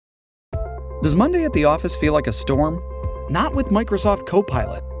Does Monday at the office feel like a storm? Not with Microsoft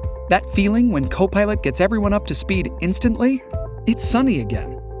Copilot. That feeling when Copilot gets everyone up to speed instantly? It's sunny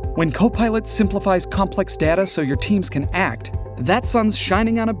again. When Copilot simplifies complex data so your teams can act, that sun's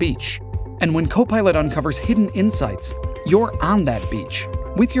shining on a beach. And when Copilot uncovers hidden insights, you're on that beach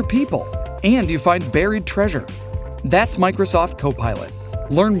with your people, and you find buried treasure. That's Microsoft Copilot.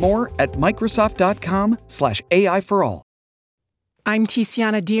 Learn more at Microsoft.com/AI for all. I'm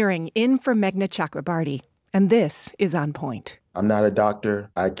Tiziana Dearing, in for Meghna Chakrabarti, and this is On Point. I'm not a doctor.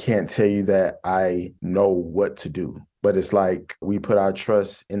 I can't tell you that I know what to do. But it's like we put our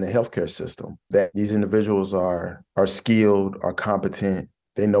trust in the healthcare system, that these individuals are skilled, are competent,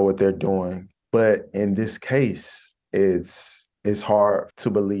 they know what they're doing. But in this case, it's hard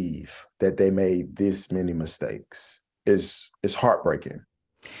to believe that they made this many mistakes. It's heartbreaking.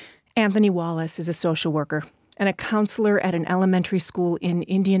 Anthony Wallace is a social worker and a counselor at an elementary school in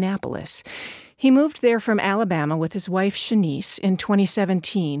Indianapolis. He moved there from Alabama with his wife, Shanice, in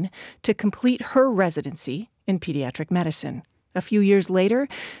 2017 to complete her residency in pediatric medicine. A few years later,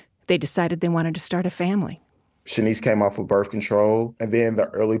 they decided they wanted to start a family. Shanice came off of birth control, and then the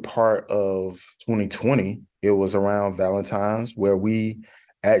early part of 2020, it was around Valentine's, where we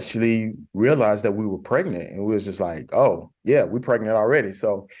actually realized that we were pregnant, and we was just like, oh, yeah, we're pregnant already.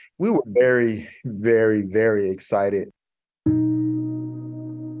 So we were very, very, very excited.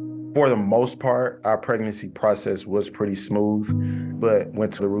 For the most part, our pregnancy process was pretty smooth, but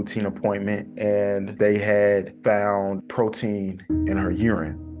went to the routine appointment and they had found protein in her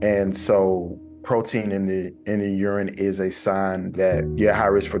urine. And so protein in the urine is a sign that you're high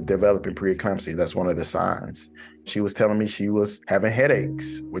risk for developing preeclampsia. That's one of the signs. She was telling me she was having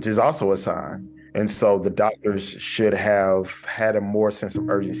headaches, which is also a sign. And so the doctors should have had a more sense of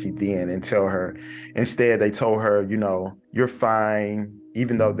urgency then and tell her. Instead, they told her, you're fine.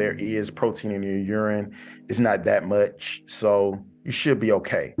 Even though there is protein in your urine, it's not that much. So you should be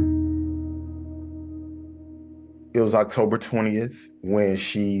okay. It was October 20th when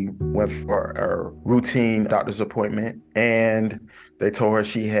she went for a routine doctor's appointment, and they told her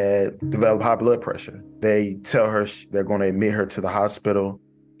she had developed high blood pressure. They tell her they're going to admit her to the hospital.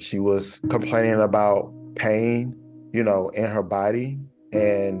 She was complaining about pain, in her body,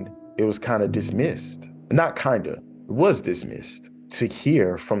 and it was kind of dismissed. Not kind of, it was dismissed. To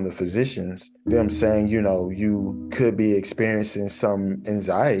hear from the physicians, them saying, you could be experiencing some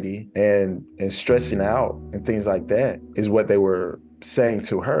anxiety and stressing out and things like that is what they were saying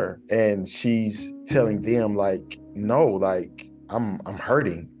to her. And she's telling them no, I'm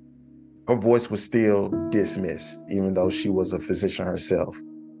hurting. Her voice was still dismissed, even though she was a physician herself.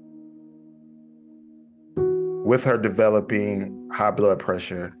 With her developing high blood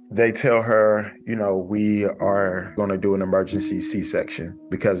pressure, they tell her, we are going to do an emergency C-section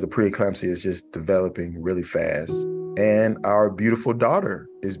because the preeclampsia is just developing really fast. And our beautiful daughter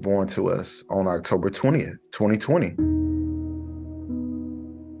is born to us on October 20th, 2020.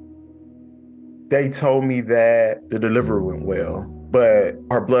 They told me that the delivery went well, but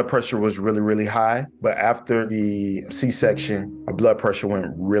her blood pressure was really, really high. But after the C-section, her blood pressure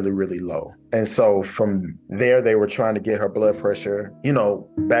went really, really low. And so from there, they were trying to get her blood pressure,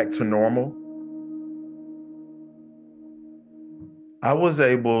 back to normal. I was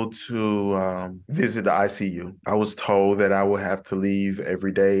able to visit the ICU. I was told that I would have to leave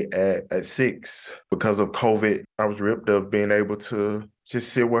every day at 6 because of COVID. I was ripped of being able to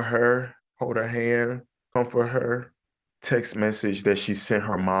just sit with her, hold her hand, comfort her. Text message that she sent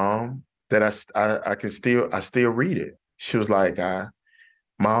her mom that I still read it. She was like,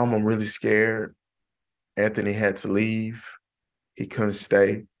 Mom, I'm really scared. Anthony had to leave. He couldn't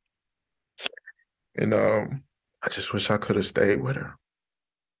stay. And I just wish I could have stayed with her.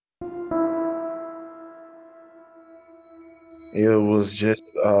 It was just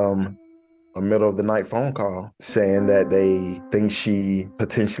a middle of the night phone call saying that they think she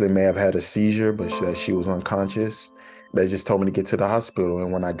potentially may have had a seizure, but that she was unconscious. They just told me to get to the hospital.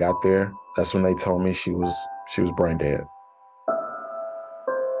 And when I got there, that's when they told me she was brain dead.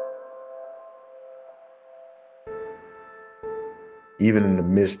 Even in the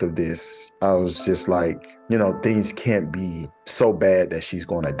midst of this, I was just like, things can't be so bad that she's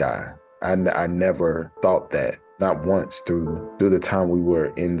going to die. I never thought that, not once through the time we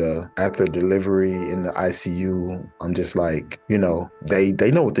were after delivery in the ICU. I'm just like, they know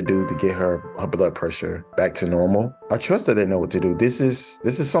what to do to get her blood pressure back to normal. I trust that they know what to do. This is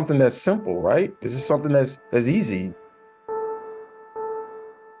something that's simple, right? This is something that's easy.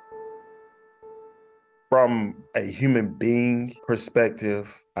 From a human being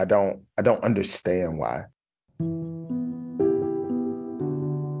perspective, I don't understand why.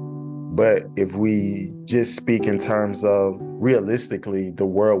 But if we just speak in terms of realistically the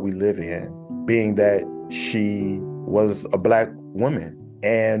world we live in, being that she was a Black woman,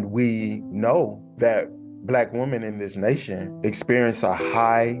 and we know that Black women in this nation experience a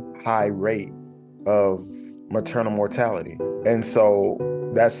high rate of maternal mortality. And so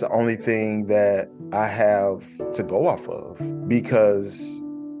that's the only thing that I have to go off of, because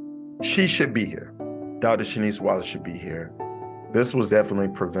she should be here. Dr. Shanice Wallace should be here. This was definitely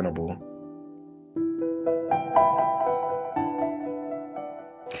preventable.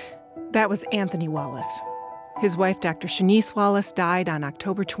 That was Anthony Wallace. His wife, Dr. Shanice Wallace, died on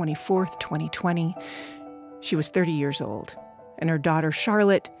October 24th, 2020. She was 30 years old, and her daughter,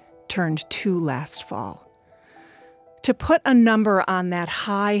 Charlotte, turned 2 last fall. To put a number on that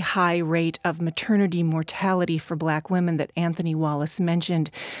high rate of maternity mortality for Black women that Anthony Wallace mentioned,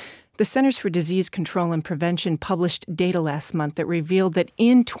 the Centers for Disease Control and Prevention published data last month that revealed that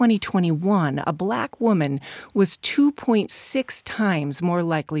in 2021, a Black woman was 2.6 times more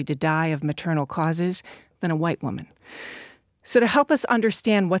likely to die of maternal causes than a white woman. So to help us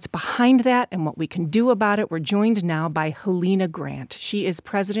understand what's behind that and what we can do about it, we're joined now by Helena Grant. She is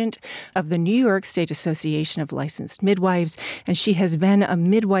president of the New York State Association of Licensed Midwives, and she has been a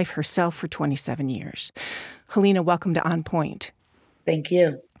midwife herself for 27 years. Helena, welcome to On Point. Thank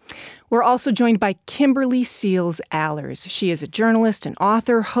you. We're also joined by Kimberly Seals-Allers. She is a journalist and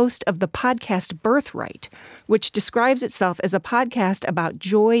author, host of the podcast Birthright, which describes itself as a podcast about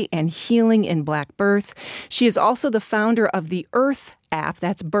joy and healing in Black birth. She is also the founder of the Earth app,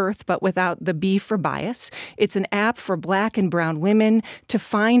 that's birth, but without the B for bias. It's an app for Black and brown women to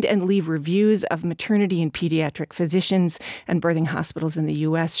find and leave reviews of maternity and pediatric physicians and birthing hospitals in the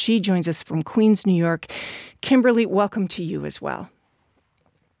U.S. She joins us from Queens, New York. Kimberly, welcome to you as well.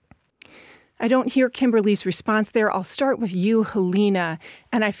 I don't hear Kimberly's response there. I'll start with you, Helena.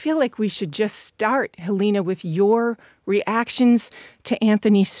 And I feel like we should just start, Helena, with your reactions to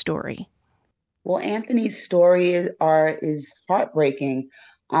Anthony's story. Well, Anthony's story is heartbreaking.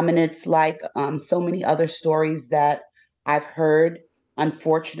 And it's like so many other stories that I've heard,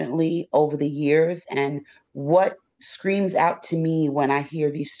 unfortunately, over the years. And what screams out to me when I hear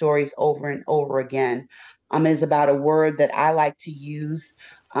these stories over and over again is about a word that I like to use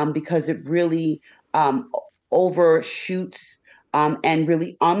because it really overshoots and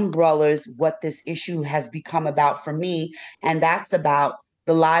really umbrellas what this issue has become about for me. And that's about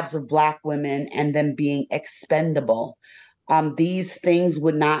the lives of Black women and them being expendable. These things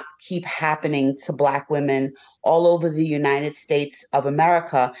would not keep happening to Black women all over the United States of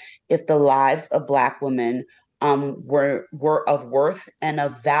America if the lives of Black women were of worth and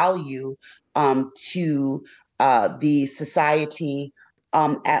of value to the society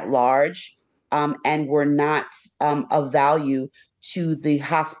at large, and were not of value to the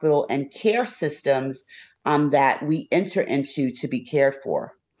hospital and care systems that we enter into to be cared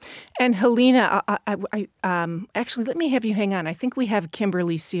for. And Helena, actually, let me have you hang on. I think we have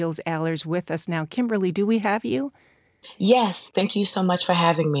Kimberly Seals-Allers with us now. Kimberly, do we have you? Yes, thank you so much for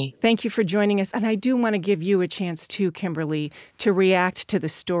having me. Thank you for joining us. And I do want to give you a chance too, Kimberly, to react to the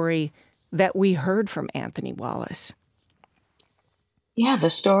story that we heard from Anthony Wallace. Yeah, the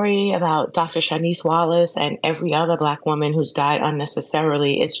story about Dr. Shanice Wallace and every other Black woman who's died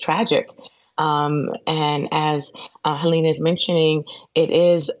unnecessarily is tragic. And as Helena is mentioning, it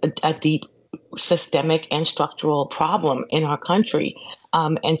is a deep systemic and structural problem in our country.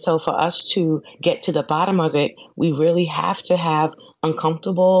 And so for us to get to the bottom of it, we really have to have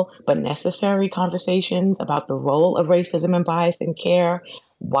uncomfortable but necessary conversations about the role of racism and bias in care,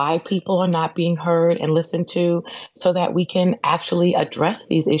 why people are not being heard and listened to, so that we can actually address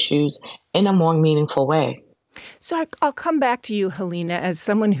these issues in a more meaningful way. So I'll come back to you, Helena, as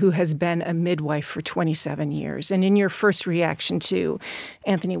someone who has been a midwife for 27 years. And in your first reaction to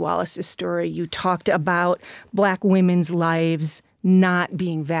Anthony Wallace's story, you talked about Black women's lives not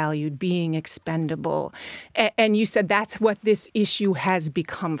being valued, being expendable. And you said that's what this issue has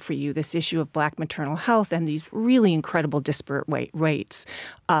become for you, this issue of Black maternal health and these really incredible disparate rates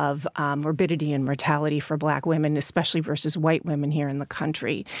of morbidity and mortality for Black women, especially versus white women here in the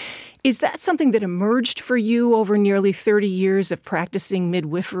country. Is that something that emerged for you over nearly 30 years of practicing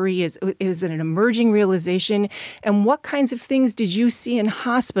midwifery? Is it an emerging realization? And what kinds of things did you see in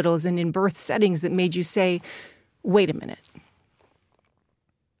hospitals and in birth settings that made you say, wait a minute?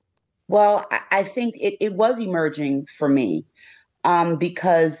 Well, I think it was emerging for me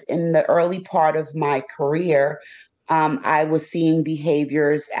because in the early part of my career, I was seeing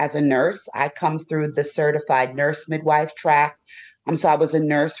behaviors as a nurse. I come through the certified nurse midwife track. So I was a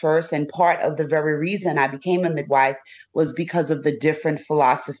nurse first, and part of the very reason I became a midwife was because of the different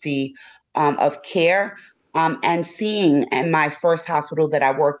philosophy of care. And seeing in my first hospital that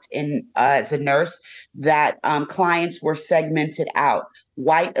I worked in as a nurse, that clients were segmented out.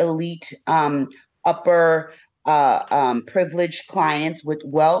 White elite, upper privileged clients with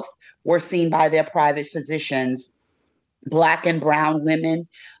wealth were seen by their private physicians. Black and brown women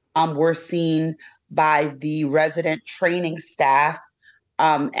were seen by the resident training staff,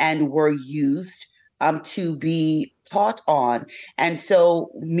 and were used to be taught on. And so,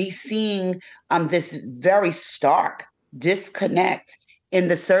 me seeing this very stark disconnect in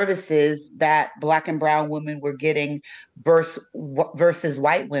the services that Black and brown women were getting versus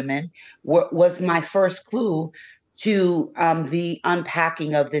white women was my first clue to the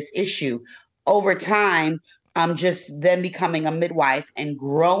unpacking of this issue. Over time, just then becoming a midwife and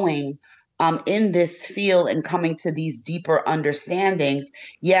growing in this field and coming to these deeper understandings,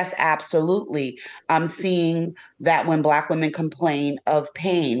 yes, absolutely. I'm seeing that when Black women complain of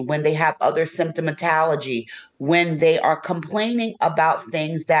pain, when they have other symptomatology, when they are complaining about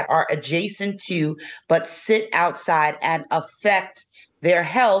things that are adjacent to, but sit outside and affect their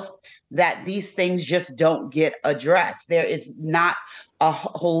health, that these things just don't get addressed. There is not a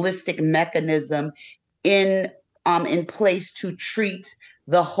holistic mechanism in in place to treat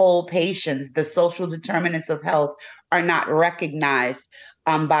the whole patients. The social determinants of health are not recognized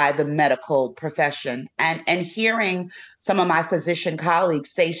by the medical profession. And hearing some of my physician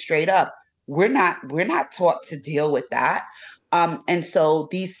colleagues say straight up, we're not taught to deal with that. And so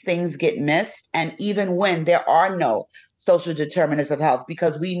these things get missed. And even when there are no social determinants of health,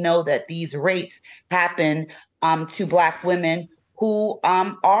 because we know that these rates happen to Black women who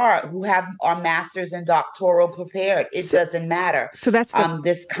are masters and doctoral prepared. It doesn't matter. So that's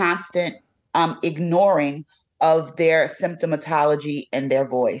this constant ignoring of their symptomatology and their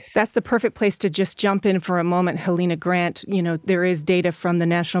voice. That's the perfect place to just jump in for a moment, Helena Grant. You know, there is data from the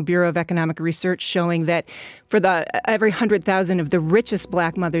National Bureau of Economic Research showing that for every 100,000 of the richest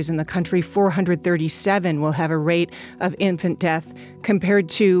Black mothers in the country, 437 will have a rate of infant death compared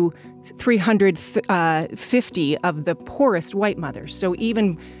to 350 of the poorest white mothers. So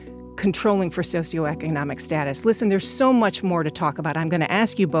even controlling for socioeconomic status. Listen, there's so much more to talk about. I'm going to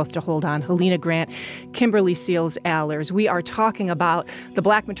ask you both to hold on. Helena Grant, Kimberly Seals-Allers. We are talking about the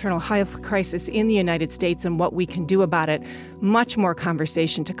Black maternal health crisis in the United States and what we can do about it. Much more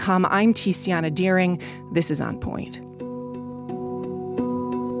conversation to come. I'm Tiziana Dearing. This is On Point.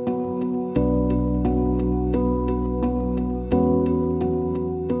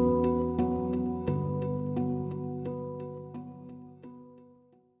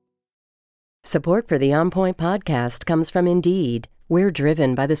 Support for the On Point podcast comes from Indeed. We're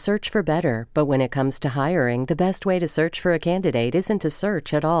driven by the search for better, but when it comes to hiring, the best way to search for a candidate isn't to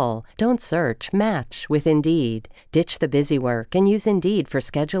search at all. Don't search, match with Indeed. Ditch the busy work and use Indeed for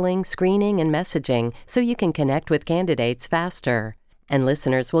scheduling, screening, and messaging so you can connect with candidates faster. And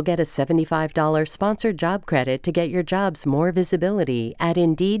listeners will get a $75 sponsored job credit to get your jobs more visibility at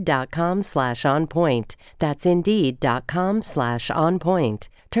Indeed.com/onpoint. That's Indeed.com/onpoint.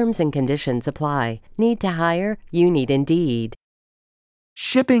 Terms and conditions apply. Need to hire? You need Indeed.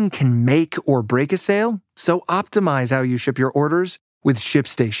 Shipping can make or break a sale, so optimize how you ship your orders with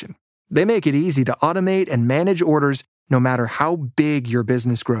ShipStation. They make it easy to automate and manage orders no matter how big your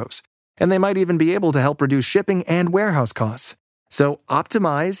business grows. And they might even be able to help reduce shipping and warehouse costs. So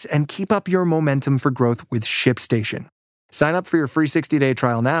optimize and keep up your momentum for growth with ShipStation. Sign up for your free 60-day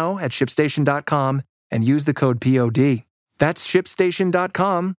trial now at ShipStation.com and use the code POD. That's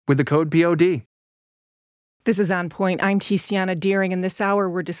ShipStation.com with the code POD. This is On Point. I'm Tiziana Dearing, and this hour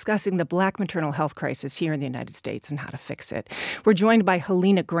we're discussing the Black maternal health crisis here in the United States and how to fix it. We're joined by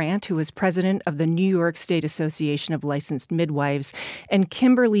Helena Grant, who is president of the New York State Association of Licensed Midwives, and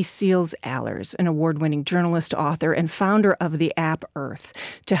Kimberly Seals-Allers, an award-winning journalist, author, and founder of the app Earth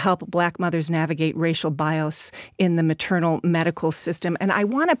to help Black mothers navigate racial bias in the maternal medical system. And I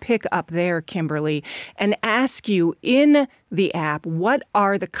want to pick up there, Kimberly, and ask you, in the app, what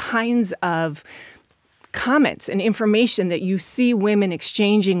are the kinds of comments and information that you see women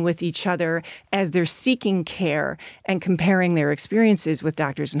exchanging with each other as they're seeking care and comparing their experiences with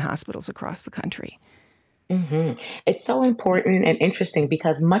doctors and hospitals across the country? Mm-hmm. It's so important and interesting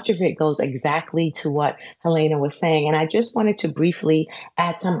because much of it goes exactly to what Helena was saying. And I just wanted to briefly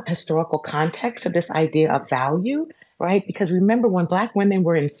add some historical context to this idea of value, right? Because remember, when Black women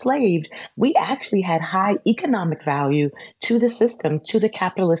were enslaved, we actually had high economic value to the system, to the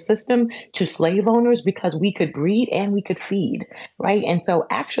capitalist system, to slave owners, because we could breed and we could feed, right? And so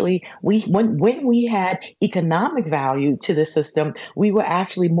actually, when we had economic value to the system, we were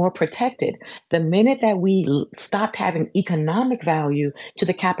actually more protected. The minute that we stopped having economic value to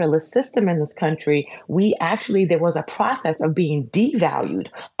the capitalist system in this country, there was a process of being devalued,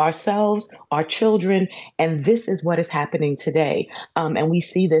 ourselves, our children, and this is what is happening today. And we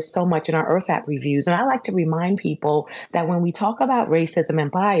see this so much in our Earth App reviews. And I like to remind people that when we talk about racism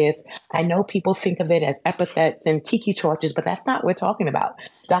and bias, I know people think of it as epithets and tiki torches, but that's not what we're talking about.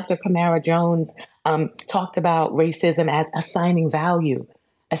 Dr. Kamara Jones talked about racism as assigning value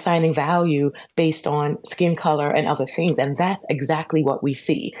based on skin color and other things. And that's exactly what we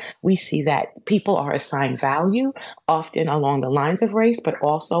see. We see that people are assigned value, often along the lines of race, but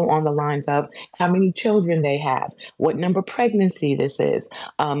also on the lines of how many children they have, what number pregnancy this is,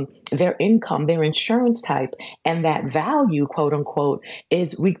 their income, their insurance type. And that value, quote unquote,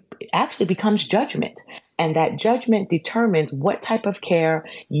 actually becomes judgment. And that judgment determines what type of care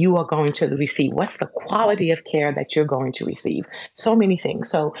you are going to receive. What's the quality of care that you're going to receive? So many things.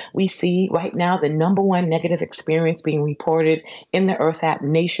 So we see right now the number one negative experience being reported in the Earth App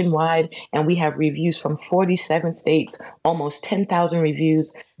nationwide. And we have reviews from 47 states, almost 10,000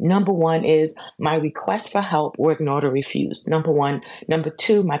 reviews. Number one is my requests for help were ignored or refused. Number one. Number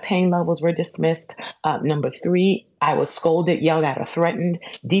two, my pain levels were dismissed. Number three, I was scolded, yelled at, or threatened,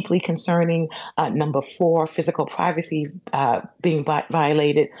 deeply concerning. Number four, physical privacy being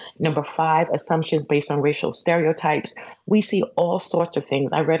violated. Number five, assumptions based on racial stereotypes. We see all sorts of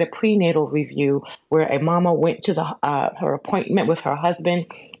things. I read a prenatal review where a mama went to her appointment with her husband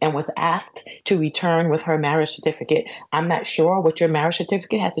and was asked to return with her marriage certificate. I'm not sure what your marriage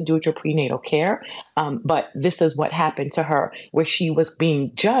certificate has to do with your prenatal care, but this is what happened to her, where she was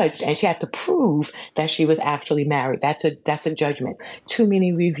being judged and she had to prove that she was actually married. That's a judgment. Too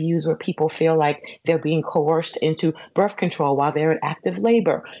many reviews where people feel like they're being coerced into birth control while they're in active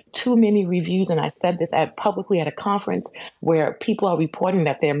labor. Too many reviews, and I said this publicly at a conference, where people are reporting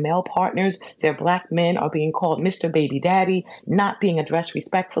that their male partners, their Black men, are being called Mr. Baby Daddy, not being addressed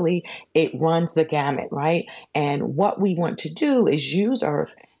respectfully. It runs the gamut, right? And what we want to do is use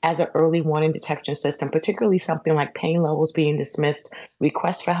Earth as an early warning detection system, particularly something like pain levels being dismissed,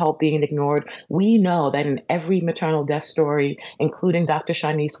 requests for help being ignored. We know that in every maternal death story, including Dr.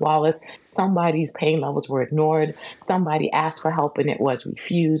 Shanice Wallace, somebody's pain levels were ignored, somebody asked for help and it was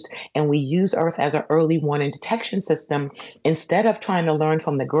refused. And we use Earth as an early warning detection system. Instead of trying to learn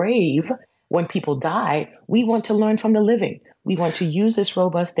from the grave when people die, we want to learn from the living. We want to use this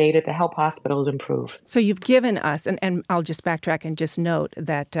robust data to help hospitals improve. So you've given us, and I'll just backtrack and just note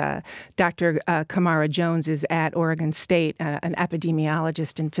that Dr. Kamara Jones is at Oregon State, an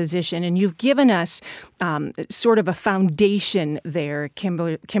epidemiologist and physician, and you've given us sort of a foundation there,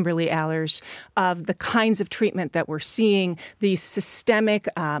 Kimberly Allers, of the kinds of treatment that we're seeing, the systemic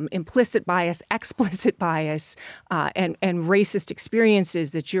implicit bias, explicit bias, and racist experiences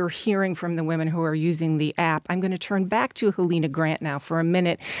that you're hearing from the women who are using the app. I'm going to turn back to Helena Grant now for a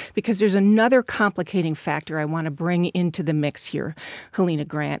minute, because there's another complicating factor I want to bring into the mix here, Helena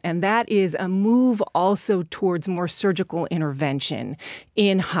Grant, and that is a move also towards more surgical intervention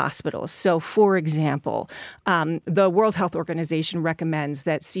in hospitals. So, for example, the World Health Organization recommends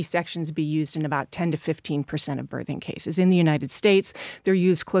that C-sections be used in about 10 to 15% of birthing cases. In the United States, they're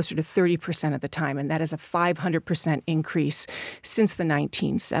used closer to 30% of the time, and that is a 500% increase since the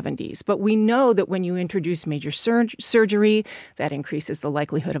 1970s. But we know that when you introduce major surgery, that increases the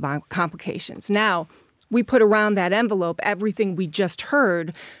likelihood of complications. Now, we put around that envelope everything we just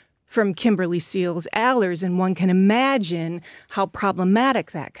heard from Kimberly Seals Allers, and one can imagine how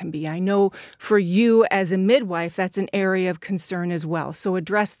problematic that can be. I know for you as a midwife, that's an area of concern as well. So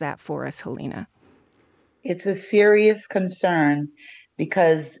address that for us, Helena. It's a serious concern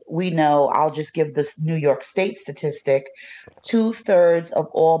because we know, I'll just give this New York State statistic, 2/3 of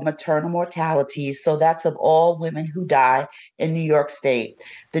all maternal mortality, so that's of all women who die in New York State.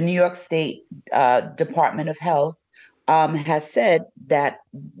 The New York State Department of Health has said that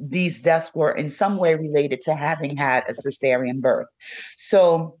these deaths were in some way related to having had a cesarean birth.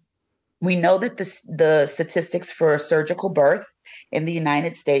 So we know that the statistics for surgical birth in the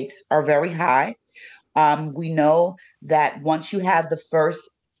United States are very high. We know that once you have the first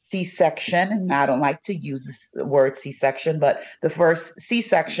C-section, and I don't like to use this word C-section, but the first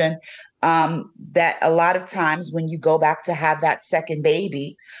C-section, that a lot of times when you go back to have that second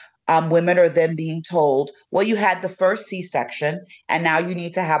baby, Women are then being told, well, you had the first C-section and now you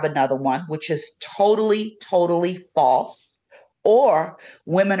need to have another one, which is totally, totally false. Or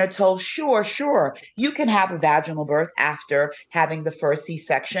women are told, sure, you can have a vaginal birth after having the first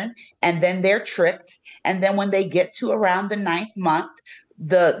C-section. And then they're tricked. And then when they get to around the 9th month,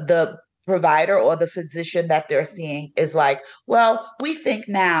 the provider or the physician that they're seeing is like, well, we think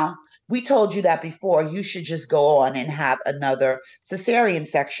now, we told you that before, you should just go on and have another cesarean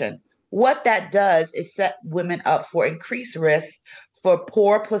section. What that does is set women up for increased risk for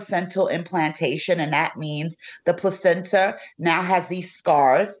poor placental implantation. And that means the placenta now has these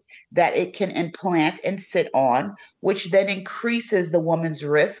scars that it can implant and sit on, which then increases the woman's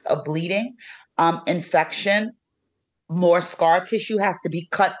risk of bleeding, infection. More scar tissue has to be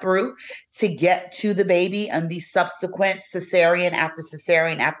cut through to get to the baby, and the subsequent cesarean after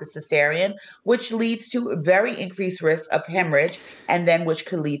cesarean after cesarean, which leads to a very increased risk of hemorrhage, and then which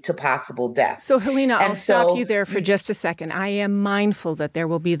could lead to possible death. So, Helena, I'll stop you there for just a second. I am mindful that there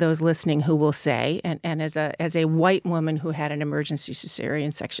will be those listening who will say, and as a white woman who had an emergency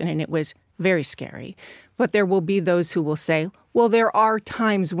cesarean section, and it was very scary, but there will be those who will say, well, there are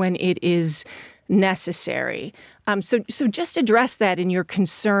times when it is necessary. So just address that in your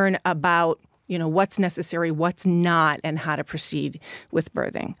concern about, what's necessary, what's not, and how to proceed with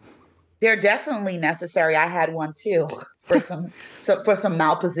birthing. They're definitely necessary. I had one too for some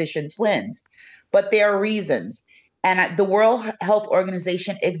malpositioned twins, but there are reasons. And the World Health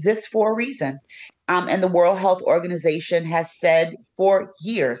Organization exists for a reason. And the World Health Organization has said for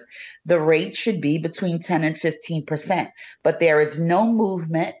years, the rate should be between 10 and 15%. But there is no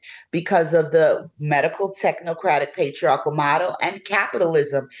movement because of the medical technocratic patriarchal model and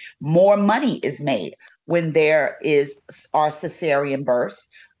capitalism. More money is made when there are cesarean births.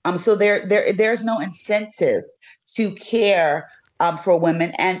 So there's no incentive to care for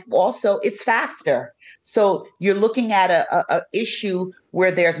women. And also it's faster. So you're looking at a issue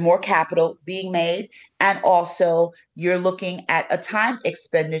where there's more capital being made, and also you're looking at a time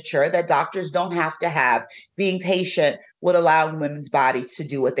expenditure that doctors don't have to have. Being patient would allow women's bodies to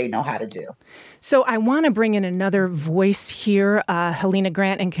do what they know how to do. So I want to bring in another voice here, Helena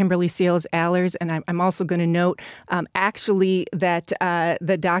Grant and Kimberly Seals-Allers, and I'm also going to note, actually, that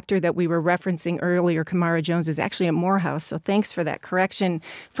the doctor that we were referencing earlier, Kamara Jones, is actually at Morehouse, so thanks for that correction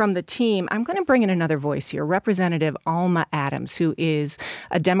from the team. I'm going to bring in another voice here, Representative Alma Adams, who is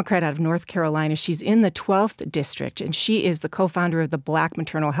a Democrat out of North Carolina. She's in the 12th District, and she is the co-founder of the Black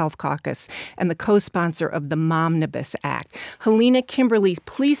Maternal Health Caucus and the co-sponsor of the Momnibus Act. Helena, Kimberly,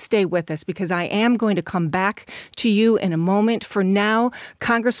 please stay with us because I am going to come back to you in a moment. For now,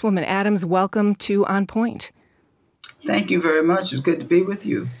 Congresswoman Adams, welcome to On Point. Thank you very much. It's good to be with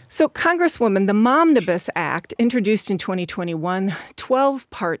you. So, Congresswoman, the Momnibus Act, introduced in 2021, 12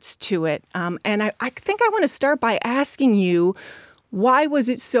 parts to it. And I think I want to start by asking you, why was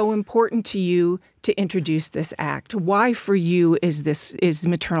it so important to you to introduce this act? Why, for you, is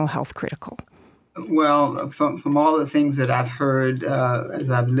maternal health critical? Well, from all the things that I've heard as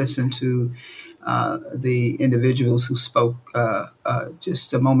I've listened to the individuals who spoke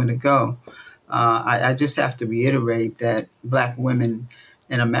just a moment ago, I just have to reiterate that Black women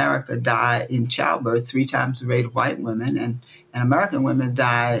in America die in childbirth 3 times the rate of white women, and American women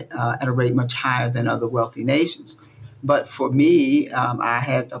die at a rate much higher than other wealthy nations. But for me, I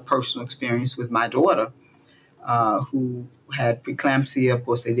had a personal experience with my daughter who had preeclampsia. Of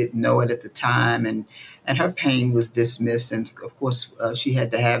course, they didn't know it at the time, and her pain was dismissed. And of course, she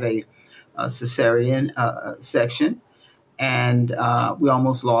had to have a cesarean section, and we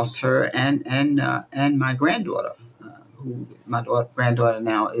almost lost her and my granddaughter, who my granddaughter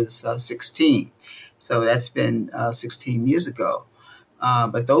now is 16. So that's been 16 years ago.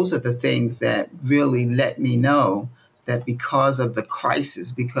 But those are the things that really let me know that because of the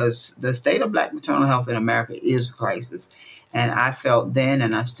crisis, because the state of Black maternal health in America is a crisis. And I felt then,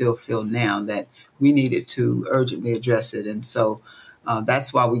 and I still feel now, that we needed to urgently address it. And so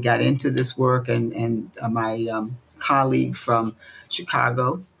that's why we got into this work. And my colleague from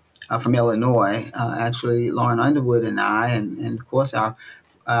Chicago, from Illinois, actually, Lauren Underwood and I, and of course our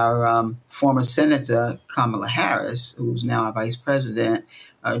former Senator Kamala Harris, who's now our vice president,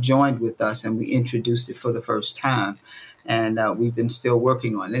 joined with us, and we introduced it for the first time. And we've been still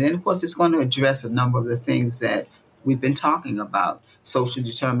working on it. And then, of course, it's going to address a number of the things that we've been talking about: social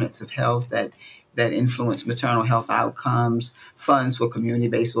determinants of health that influence maternal health outcomes, funds for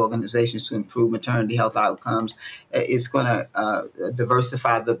community-based organizations to improve maternity health outcomes. It's going to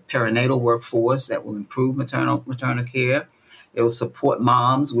diversify the perinatal workforce that will improve maternal care. It will support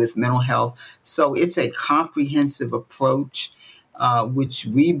moms with mental health. So it's a comprehensive approach which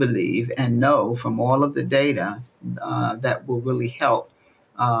we believe and know from all of the data that will really help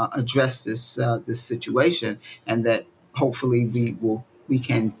address this situation, and that hopefully we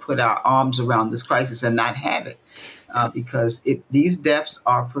can put our arms around this crisis and not have it. Because these deaths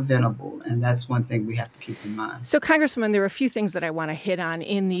are preventable, and that's one thing we have to keep in mind. So, Congresswoman, there are a few things that I want to hit on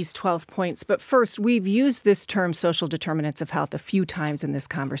in these 12 points. But first, we've used this term social determinants of health a few times in this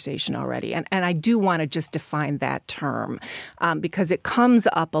conversation already. And I do want to just define that term because it comes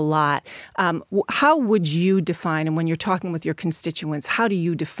up a lot. How would you define, and when you're talking with your constituents, how do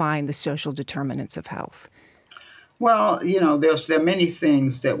you define the social determinants of health? Well, there are many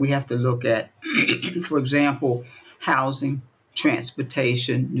things that we have to look at. For example, housing,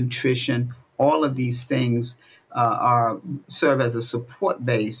 transportation, nutrition, all of these things serve as a support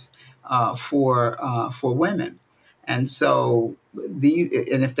base for women. And so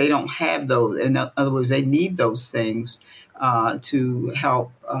and if they don't have those, in other words, they need those things to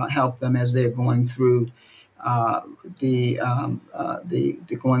help them as they're going through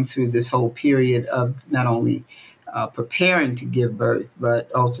going through this whole period of not only preparing to give birth, but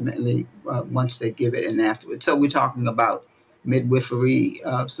ultimately once they give it and afterwards. So we're talking about midwifery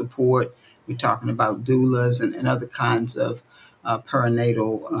support. We're talking about doulas and other kinds of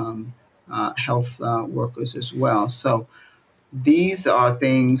perinatal health workers as well. So these are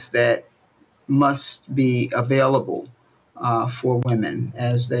things that must be available for women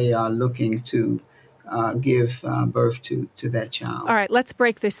as they are looking to give birth to that child. All right, let's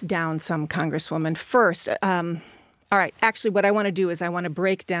break this down some, Congresswoman. First, all right. Actually, what I want to do is I want to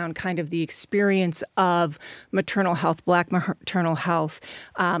break down kind of the experience of maternal health, Black maternal health,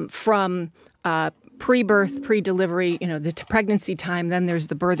 from pre-birth, pre-delivery, the pregnancy time, then there's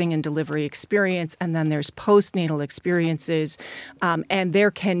the birthing and delivery experience, and then there's postnatal experiences. And there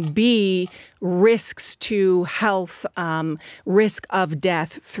can be risks to health, risk of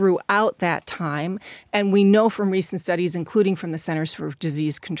death throughout that time. And we know from recent studies, including from the Centers for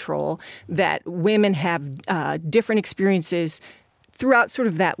Disease Control, that women have different experiences throughout sort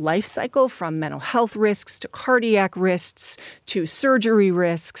of that life cycle, from mental health risks to cardiac risks to surgery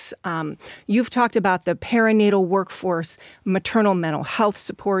risks. You've talked about the perinatal workforce, maternal mental health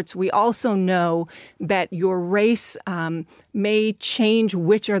supports. We also know that your race may change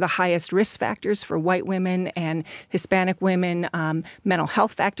which are the highest risk factors for white women and Hispanic women. Mental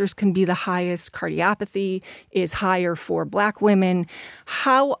health factors can be the highest. Cardiopathy is higher for Black women.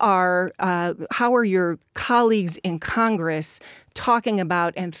 How are your colleagues in Congress talking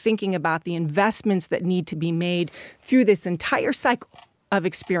about and thinking about the investments that need to be made through this entire cycle of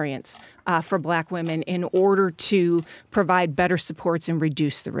experience for Black women in order to provide better supports and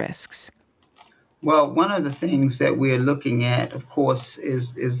reduce the risks? Well, one of the things that we're looking at, of course,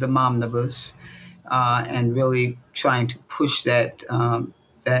 is the momnibus, and really trying to push that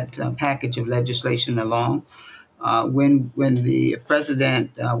package of legislation along. When the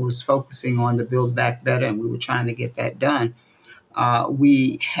president was focusing on the Build Back Better, and we were trying to get that done,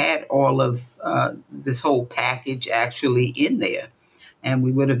 we had all of this whole package actually in there, and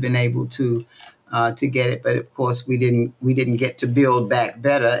we would have been able to get it. But of course, we didn't get to Build Back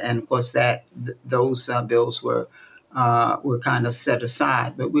Better, and of course those bills were kind of set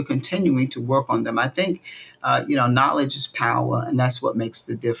aside. But we're continuing to work on them. I think knowledge is power, and that's what makes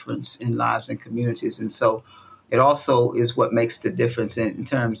the difference in lives and communities. And so it also is what makes the difference in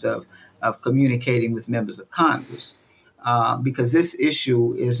terms of communicating with members of Congress. Because this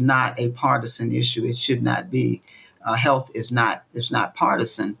issue is not a partisan issue. It should not be. Health is not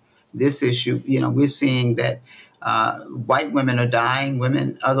partisan. This issue, we're seeing that white women are dying,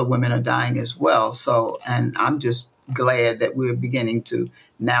 other women are dying as well. So, and I'm just glad that we're beginning to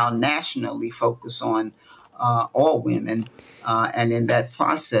now nationally focus on all women. And in that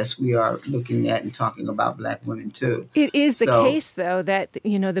process, we are looking at and talking about Black women, too. It is the case, though, that,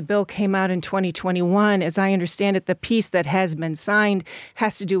 the bill came out in 2021. As I understand it, the piece that has been signed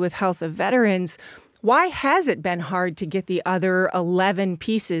has to do with health of veterans. Why has it been hard to get the other 11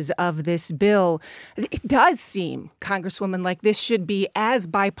 pieces of this bill? It does seem, Congresswoman, like this should be as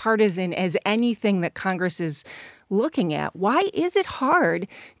bipartisan as anything that Congress is looking at. Why is it hard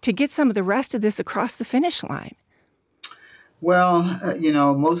to get some of the rest of this across the finish line? Well,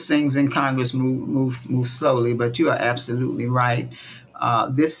 most things in Congress move slowly, but you are absolutely right.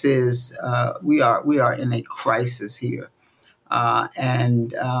 This is we are in a crisis here. We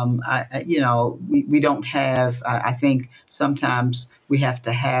don't have, I think sometimes we have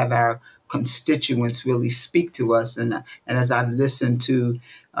to have our constituents really speak to us. And as I've listened to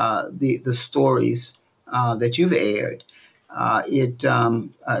the stories that you've aired,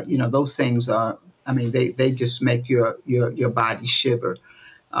 those things are I mean, they just make your body shiver.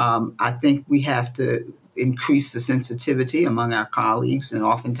 I think we have to increase the sensitivity among our colleagues, and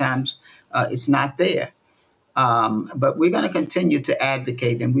oftentimes it's not there. But we're going to continue to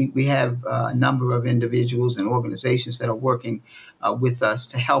advocate, and we have a number of individuals and organizations that are working with us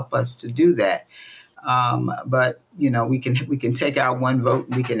to help us to do that. But we can take our one vote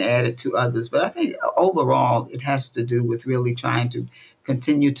and we can add it to others. But I think overall it has to do with really trying to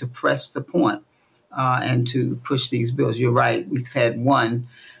continue to press the point and to push these bills. You're right. We've had one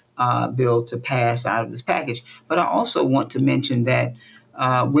bill to pass out of this package. But I also want to mention that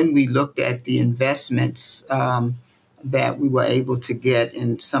when we looked at the investments that we were able to get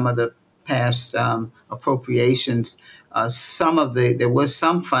in some of the past appropriations, there was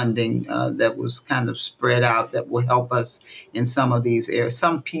some funding that was kind of spread out that will help us in some of these areas.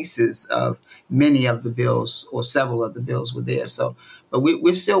 Some pieces of many of the bills or several of the bills were there. So, but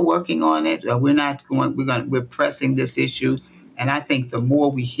we're still working on it. We're pressing this issue. And I think the more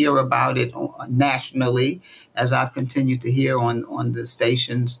we hear about it nationally, as I've continued to hear on the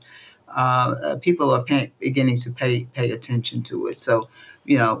stations, people are beginning to pay attention to it. So,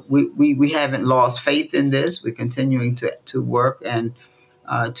 we haven't lost faith in this. We're continuing to work and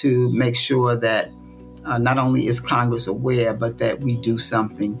to make sure that not only is Congress aware, but that we do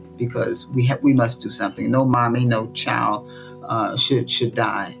something, because we must do something. No mommy, no child should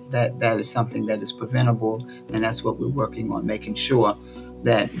die. That is something that is preventable, and that's what we're working on, making sure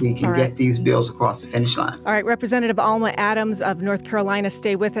that we can get these bills across the finish line. All right, Representative Alma Adams of North Carolina,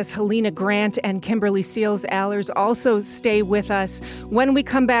 stay with us. Helena Grant and Kimberly Seals-Allers also stay with us. When we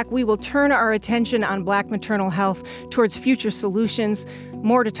come back, we will turn our attention on Black maternal health towards future solutions.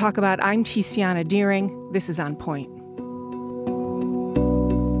 More to talk about. I'm Tiziana Dearing. This is On Point.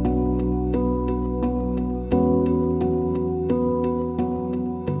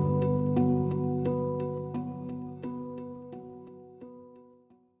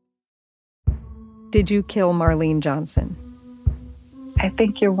 Did you kill Marlene Johnson? I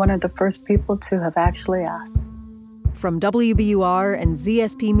think you're one of the first people to have actually asked. From WBUR and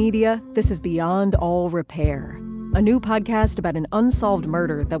ZSP Media, this is Beyond All Repair, a new podcast about an unsolved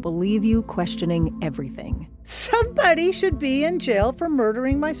murder that will leave you questioning everything. Somebody should be in jail for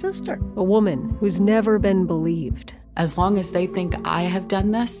murdering my sister. A woman who's never been believed. As long as they think I have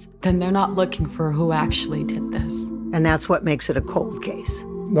done this, then they're not looking for who actually did this. And that's what makes it a cold case.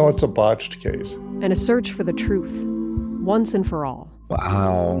 No, it's a botched case. And a search for the truth, once and for all.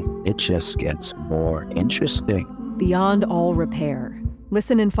 Wow, it just gets more interesting. Beyond All Repair.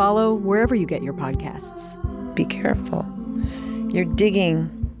 Listen and follow wherever you get your podcasts. Be careful. You're digging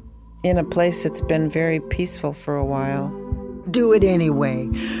in a place that's been very peaceful for a while. Do it anyway.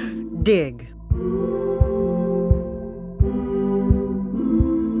 Dig.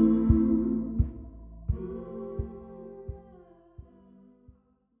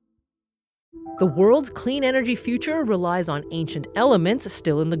 The world's clean energy future relies on ancient elements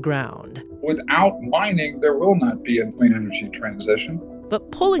still in the ground. Without mining, there will not be a clean energy transition.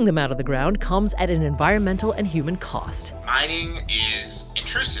 But pulling them out of the ground comes at an environmental and human cost. Mining is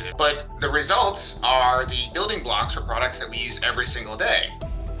intrusive, but the results are the building blocks for products that we use every single day.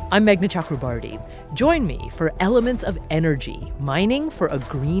 I'm Meghna Chakrabarti. Join me for Elements of Energy, Mining for a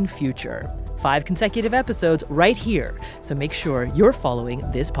Green Future. 5 consecutive episodes right here, so make sure you're following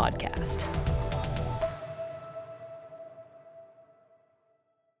this podcast.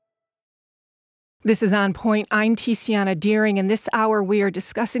 This is On Point. I'm Tiziana Dearing, and this hour we are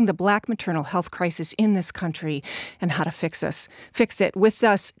discussing the Black maternal health crisis in this country and how to fix it. With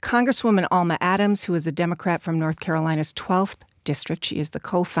us, Congresswoman Alma Adams, who is a Democrat from North Carolina's 12th District. She is the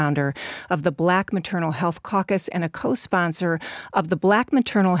co-founder of the Black Maternal Health Caucus and a co-sponsor of the Black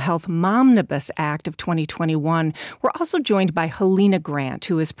Maternal Health Momnibus Act of 2021. We're also joined by Helena Grant,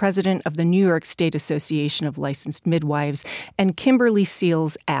 who is president of the New York State Association of Licensed Midwives, and Kimberly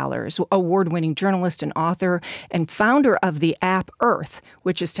Seals-Allers, award-winning journalist and author, and founder of the app Earth,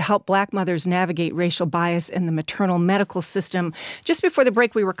 which is to help Black mothers navigate racial bias in the maternal medical system. Just before the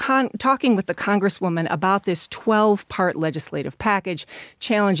break, we were talking with the Congresswoman about this 12-part legislative package,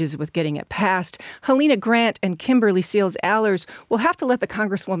 challenges with getting it passed. Helena Grant and Kimberly Seals-Allers will have to let the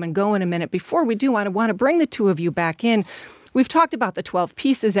Congresswoman go in a minute. Before we do, I want to bring the two of you back in. We've talked about the 12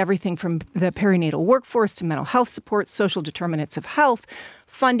 pieces, everything from the perinatal workforce to mental health support, social determinants of health,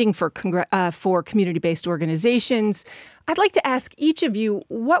 funding for community-based organizations. I'd like to ask each of you,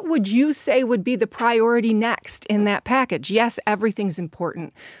 what would you say would be the priority next in that package? Yes, everything's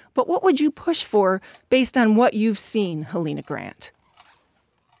important, but what would you push for based on what you've seen, Helena Grant?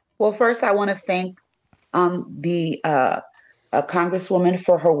 Well, first, I want to thank the Congresswoman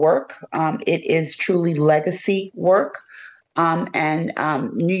for her work. It is truly legacy work. And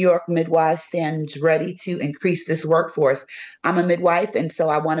New York Midwives stands ready to increase this workforce. I'm a midwife, and so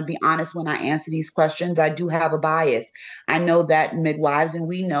I want to be honest when I answer these questions. I do have a bias. I know that midwives, and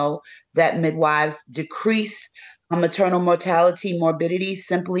we know that midwives decrease maternal mortality, morbidity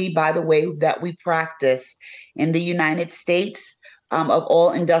simply by the way that we practice. In the United States, of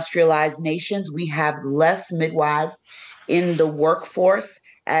all industrialized nations, we have less midwives in the workforce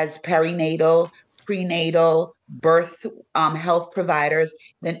as perinatal, prenatal, birth health providers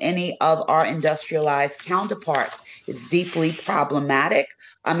than any of our industrialized counterparts. It's deeply problematic.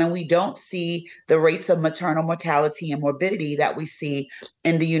 And we don't see the rates of maternal mortality and morbidity that we see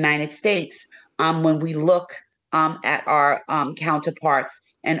in the United States when we look at our counterparts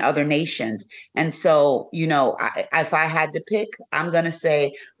in other nations. And so, if I had to pick, I'm going to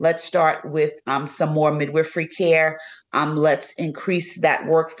say, let's start with some more midwifery care. Let's increase that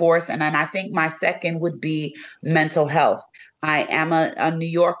workforce. And then I think my second would be mental health. I am a New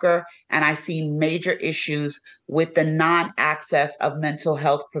Yorker, and I see major issues with the non-access of mental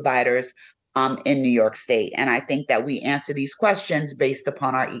health providers in New York State. And I think that we answer these questions based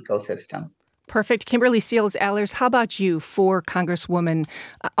upon our ecosystem. Perfect. Kimberly Seals-Allers, how about you for Congresswoman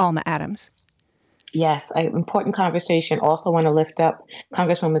Alma Adams? Yes, an important conversation. Also want to lift up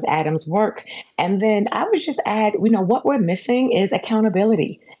Congresswoman Adams' work. And then I would just add, what we're missing is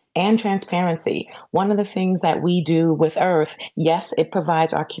accountability and transparency. One of the things that we do with Earth, yes, it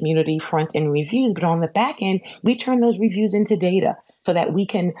provides our community front-end reviews, but on the back end, we turn those reviews into data so that we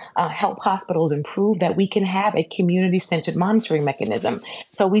can help hospitals improve, that we can have a community-centered monitoring mechanism.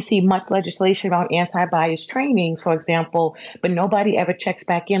 So we see much legislation around anti-bias trainings, for example, but nobody ever checks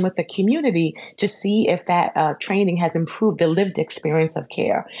back in with the community to see if that training has improved the lived experience of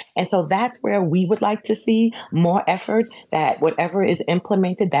care. And so that's where we would like to see more effort, that whatever is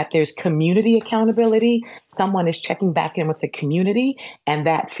implemented, that there's community accountability, someone is checking back in with the community, and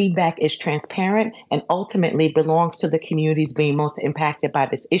that feedback is transparent and ultimately belongs to the communities being most impacted by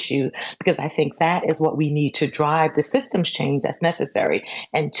this issue, because I think that is what we need to drive the systems change that's necessary.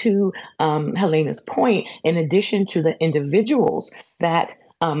 And to Helena's point, in addition to the individuals that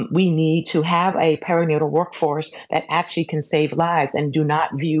we need to have a perinatal workforce that actually can save lives and do not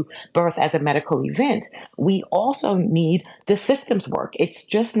view birth as a medical event. We also need the systems work. It's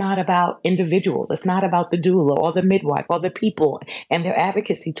just not about individuals. It's not about the doula or the midwife or the people and their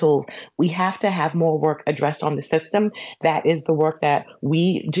advocacy tools. We have to have more work addressed on the system. That is the work that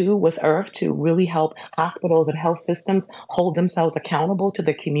we do with Earth to really help hospitals and health systems hold themselves accountable to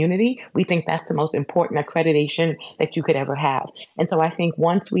the community. We think that's the most important accreditation that you could ever have. And so I think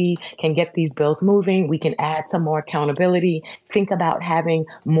once we can get these bills moving, we can add some more accountability, think about having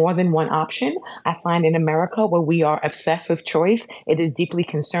more than one option. I find in America, where we are obsessed with choice, it is deeply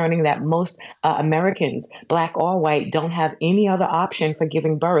concerning that most Americans, Black or white, don't have any other option for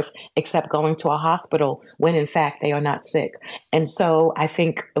giving birth except going to a hospital when in fact they are not sick. And so I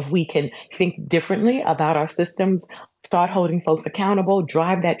think if we can think differently about our systems, start holding folks accountable,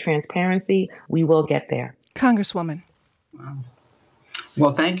 drive that transparency, we will get there. Congresswoman. Wow.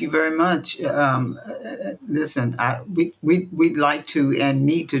 Well, thank you very much. Listen, we'd like to and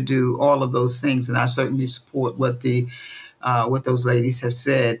need to do all of those things, and I certainly support what those ladies have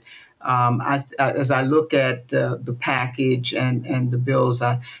said. As I look at the package and the bills,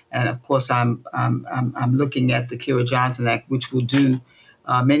 and of course I'm looking at the Kira Johnson Act, which will do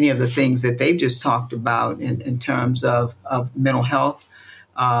many of the things that they've just talked about in terms of mental health.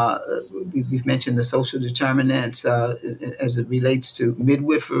 We've mentioned the social determinants as it relates to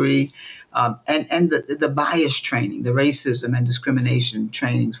midwifery and the bias training, the racism and discrimination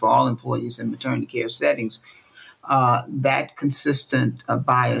trainings for all employees in maternity care settings. That consistent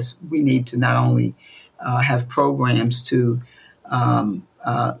bias, we need to not only have programs to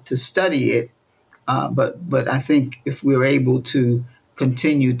study it, but I think if we're able to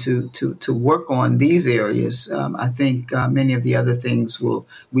continue to work on these areas, I think many of the other things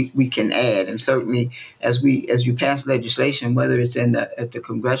we can add. And certainly as you pass legislation, whether it's at the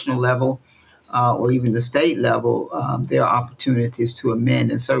congressional level or even the state level, there are opportunities to amend.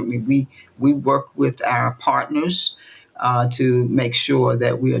 And certainly we work with our partners to make sure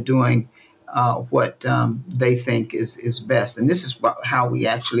that we are doing what they think is best. And this is how we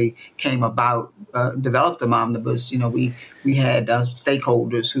actually came about, developed the Omnibus. We had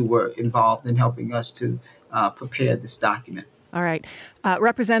stakeholders who were involved in helping us to prepare this document. All right.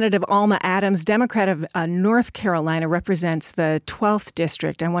 Representative Alma Adams, Democrat of North Carolina, represents the 12th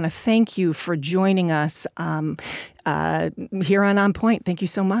District. I want to thank you for joining us here on Point. Thank you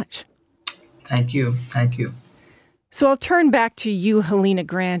so much. Thank you. Thank you. So I'll turn back to you, Helena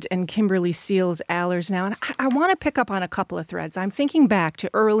Grant and Kimberly Seals-Allers now. And I want to pick up on a couple of threads. I'm thinking back to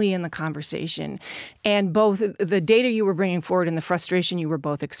early in the conversation and both the data you were bringing forward and the frustration you were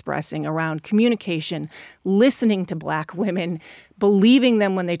both expressing around communication, listening to Black women, believing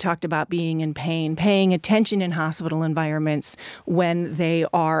them when they talked about being in pain, paying attention in hospital environments when they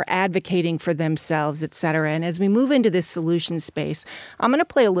are advocating for themselves, et cetera. And as we move into this solution space, I'm going to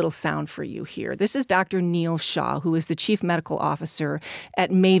play a little sound for you here. This is Dr. Neil Shaw, who is the Chief Medical Officer at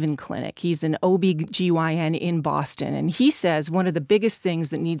Maven Clinic. He's an OB-GYN in Boston. And he says one of the biggest things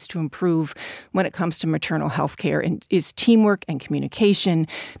that needs to improve when it comes to maternal health care is teamwork and communication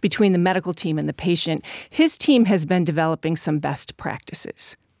between the medical team and the patient. His team has been developing some best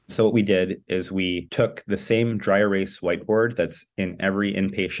practices. So what we did is we took the same dry erase whiteboard that's in every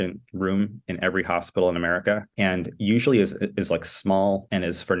inpatient room in every hospital in America, and usually is like small and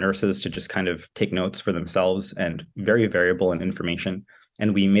is for nurses to just kind of take notes for themselves and very variable in information.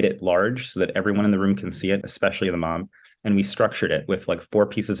 And we made it large so that everyone in the room can see it, especially the mom. And we structured it with like 4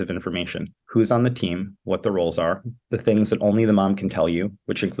 pieces of information: who's on the team, what the roles are, the things that only the mom can tell you,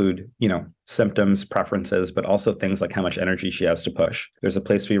 which include, symptoms, preferences, but also things like how much energy she has to push. There's a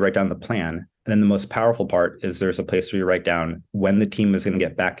place where you write down the plan. And then the most powerful part is there's a place where you write down when the team is going to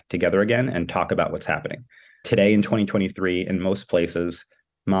get back together again and talk about what's happening. Today in 2023, in most places,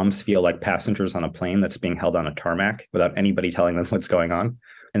 moms feel like passengers on a plane that's being held on a tarmac without anybody telling them what's going on.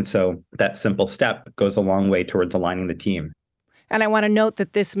 And so that simple step goes a long way towards aligning the team. And I want to note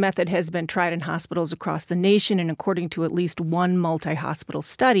that this method has been tried in hospitals across the nation, and according to at least one multi-hospital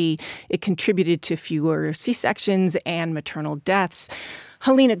study, it contributed to fewer C-sections and maternal deaths.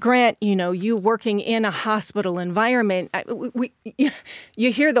 Helena Grant, you working in a hospital environment,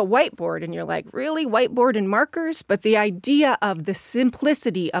 you hear the whiteboard and you're like, really, whiteboard and markers? But the idea of the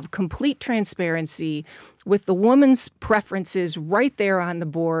simplicity of complete transparency with the woman's preferences right there on the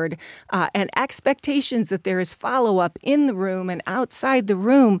board and expectations that there is follow-up in the room and outside the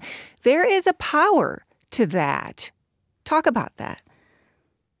room, there is a power to that. Talk about that.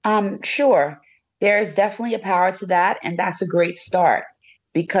 Sure. There is definitely a power to that, and that's a great start.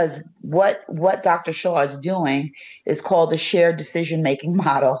 Because what Dr. Shaw is doing is called the shared decision-making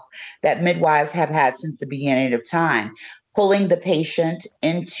model that midwives have had since the beginning of time, pulling the patient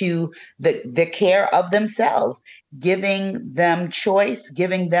into the care of themselves, giving them choice,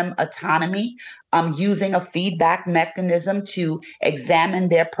 giving them autonomy, using a feedback mechanism to examine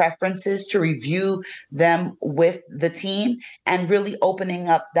their preferences, to review them with the team, and really opening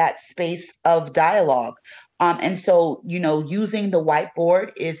up that space of dialogue. And so, using the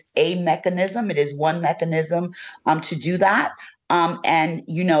whiteboard is a mechanism. It is one mechanism to do that. And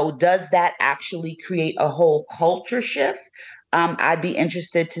does that actually create a whole culture shift? I'd be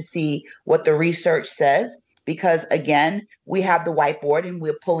interested to see what the research says, because, again, we have the whiteboard and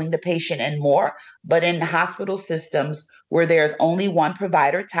we're pulling the patient in more. But in hospital systems where there's only one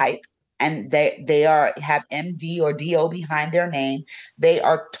provider type, and they have MD or DO behind their name, they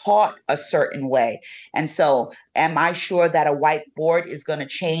are taught a certain way. And so am I sure that a whiteboard is going to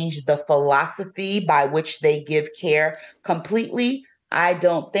change the philosophy by which they give care completely? I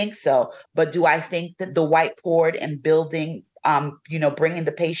don't think so. But do I think that the whiteboard and building bringing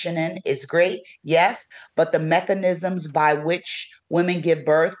the patient in is great? Yes. But the mechanisms by which women give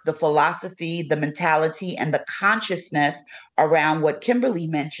birth, the philosophy, the mentality, and the consciousness around what Kimberly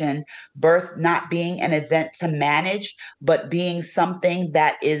mentioned, birth not being an event to manage, but being something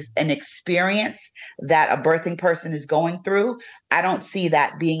that is an experience that a birthing person is going through, I don't see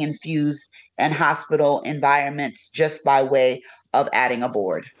that being infused in hospital environments just by way of adding a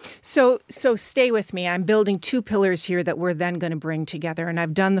board. So stay with me. I'm building 2 pillars here that we're then going to bring together. And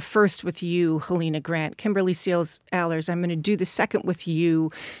I've done the first with you, Helena Grant. Kimberly Seals-Allers, I'm going to do the second with you.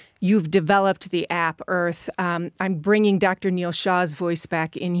 You've developed the app, Earth. I'm bringing Dr. Neil Shaw's voice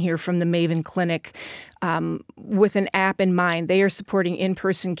back in here from the Maven Clinic with an app in mind. They are supporting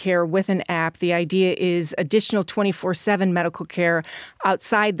in-person care with an app. The idea is additional 24/7 medical care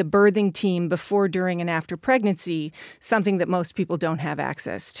outside the birthing team before, during, and after pregnancy, something that most people don't have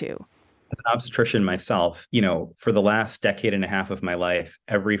access to. As an obstetrician myself, for the last decade and a half of my life,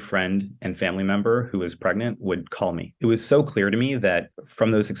 every friend and family member who was pregnant would call me. It was so clear to me that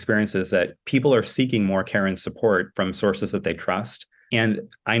from those experiences that people are seeking more care and support from sources that they trust. And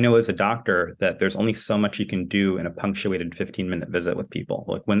I know as a doctor that there's only so much you can do in a punctuated 15-minute visit with people.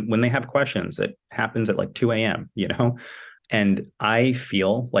 Like when they have questions, it happens at like 2 a.m., And I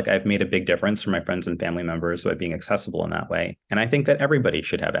feel like I've made a big difference for my friends and family members by being accessible in that way. And I think that everybody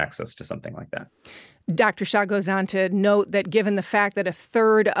should have access to something like that. Dr. Shah goes on to note that given the fact that a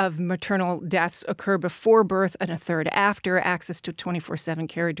third of maternal deaths occur before birth and a third after, access to 24/7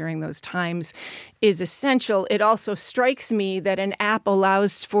 care during those times is essential. It also strikes me that an app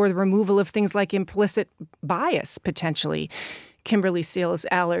allows for the removal of things like implicit bias, potentially. Kimberly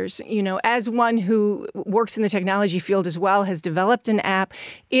Seals-Allers, as one who works in the technology field as well, has developed an app.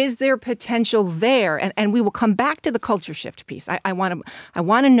 Is there potential there? And we will come back to the culture shift piece. I want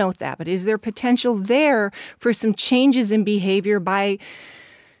to note that. But is there potential there for some changes in behavior by,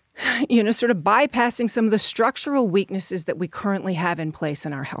 sort of bypassing some of the structural weaknesses that we currently have in place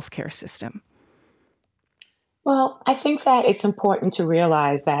in our healthcare system? Well, I think that it's important to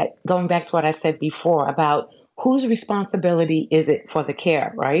realize that, going back to what I said before about whose responsibility is it for the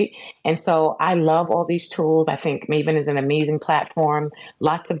care, right? And so I love all these tools. I think Maven is an amazing platform,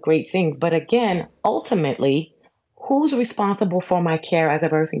 lots of great things. But again, ultimately, who's responsible for my care as a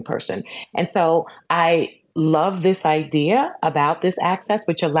birthing person? And so I love this idea about this access,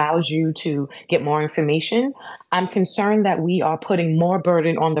 which allows you to get more information. I'm concerned that we are putting more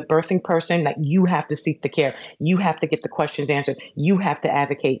burden on the birthing person, that you have to seek the care. You have to get the questions answered. You have to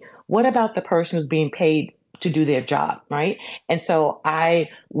advocate. What about the person who's being paid to do their job, right? And so I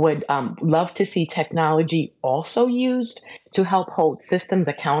would love to see technology also used to help hold systems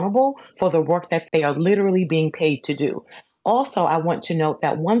accountable for the work that they are literally being paid to do. Also, I want to note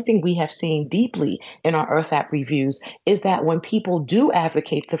that one thing we have seen deeply in our Earth App reviews is that when people do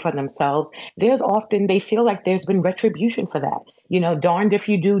advocate for themselves, they feel like there's been retribution for that. Darned if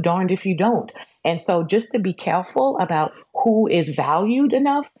you do, darned if you don't. And so just to be careful about who is valued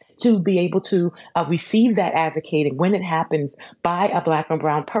enough to be able to receive that advocating when it happens by a Black and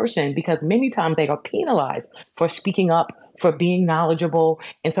Brown person, because many times they are penalized for speaking up, for being knowledgeable.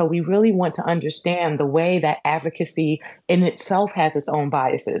 And so we really want to understand the way that advocacy in itself has its own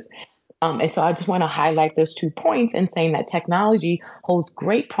biases. And so I just want to highlight those 2 points in saying that technology holds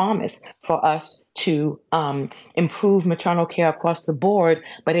great promise for us to improve maternal care across the board,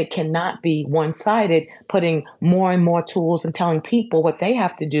 but it cannot be one-sided, putting more and more tools and telling people what they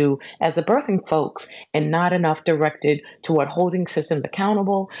have to do as the birthing folks, and not enough directed toward holding systems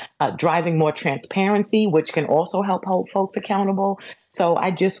accountable, driving more transparency, which can also help hold folks accountable. So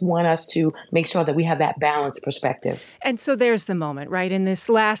I just want us to make sure that we have that balanced perspective. And so there's the moment, right? In this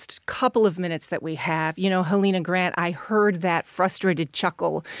last couple of minutes that we have, Helena Grant, I heard that frustrated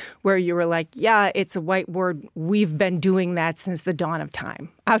chuckle where you were like, yeah, it's a white word. We've been doing that since the dawn of time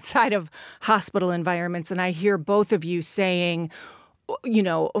outside of hospital environments. And I hear both of you saying,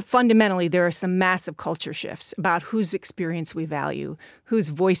 fundamentally, there are some massive culture shifts about whose experience we value, whose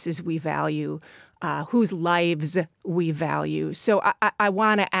voices we value, whose lives we value. So I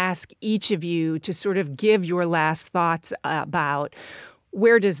want to ask each of you to sort of give your last thoughts about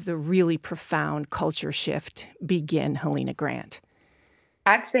where does the really profound culture shift begin, Helena Grant?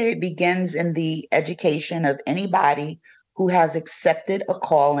 I'd say it begins in the education of anybody who has accepted a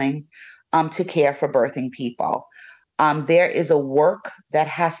calling to care for birthing people. There is a work that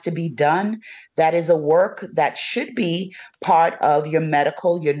has to be done. That is a work that should be part of your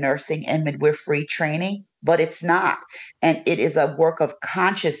medical, your nursing, and midwifery training, but it's not. And it is a work of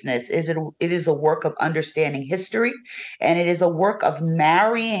consciousness. It is a work of understanding history, and it is a work of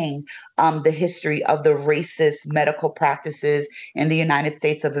marrying the history of the racist medical practices in the United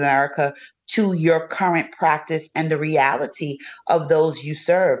States of America to your current practice and the reality of those you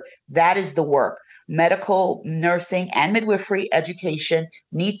serve. That is the work. Medical, nursing, and midwifery education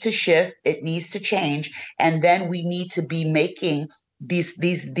need to shift. It needs to change. And then we need to be making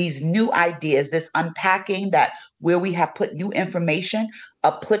these new ideas, this unpacking that where we have put new information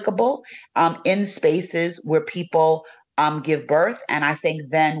applicable in spaces where people give birth. And I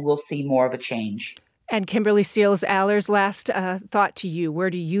think then we'll see more of a change. And Kimberly Seals-Allers, last thought to you. Where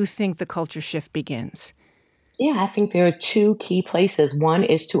do you think the culture shift begins? Yeah, I think there are 2 key places. One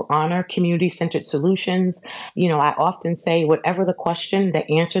is to honor community-centered solutions. I often say whatever the question, the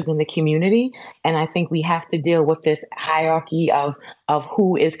answer's in the community. And I think we have to deal with this hierarchy of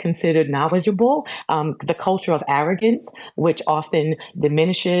who is considered knowledgeable, the culture of arrogance, which often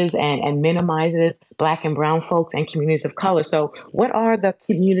diminishes and minimizes Black and Brown folks and communities of color. So what are the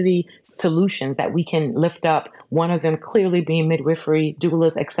community solutions that we can lift up? One of them clearly being midwifery,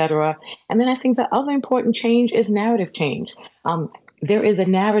 doulas, et cetera. And then I think the other important change is narrative change. There is a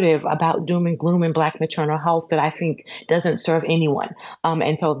narrative about doom and gloom in Black maternal health that I think doesn't serve anyone.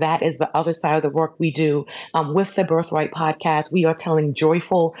 And so that is the other side of the work we do. With the Birthright podcast, we are telling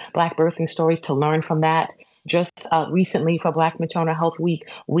joyful Black birthing stories to learn from that. Just recently for Black Maternal Health Week,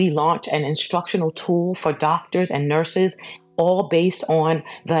 we launched an instructional tool for doctors and nurses, all based on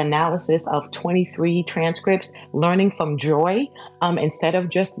the analysis of 23 transcripts, learning from joy instead of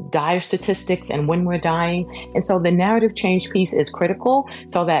just dire statistics and when we're dying. And so the narrative change piece is critical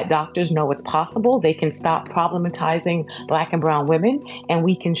so that doctors know it's possible. They can stop problematizing Black and brown women, and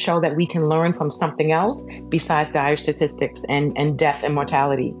we can show that we can learn from something else besides dire statistics and death and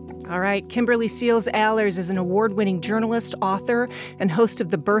mortality. All right. Kimberly Seals-Allers is an award-winning journalist, author, and host of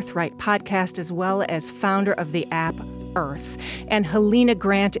the Birthright podcast, as well as founder of the app Earth. And Helena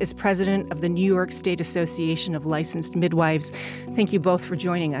Grant is president of the New York State Association of Licensed Midwives. Thank you both for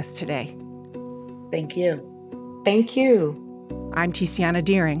joining us today. Thank you. Thank you. I'm Tiziana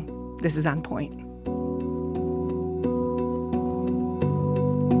Dearing. This is On Point.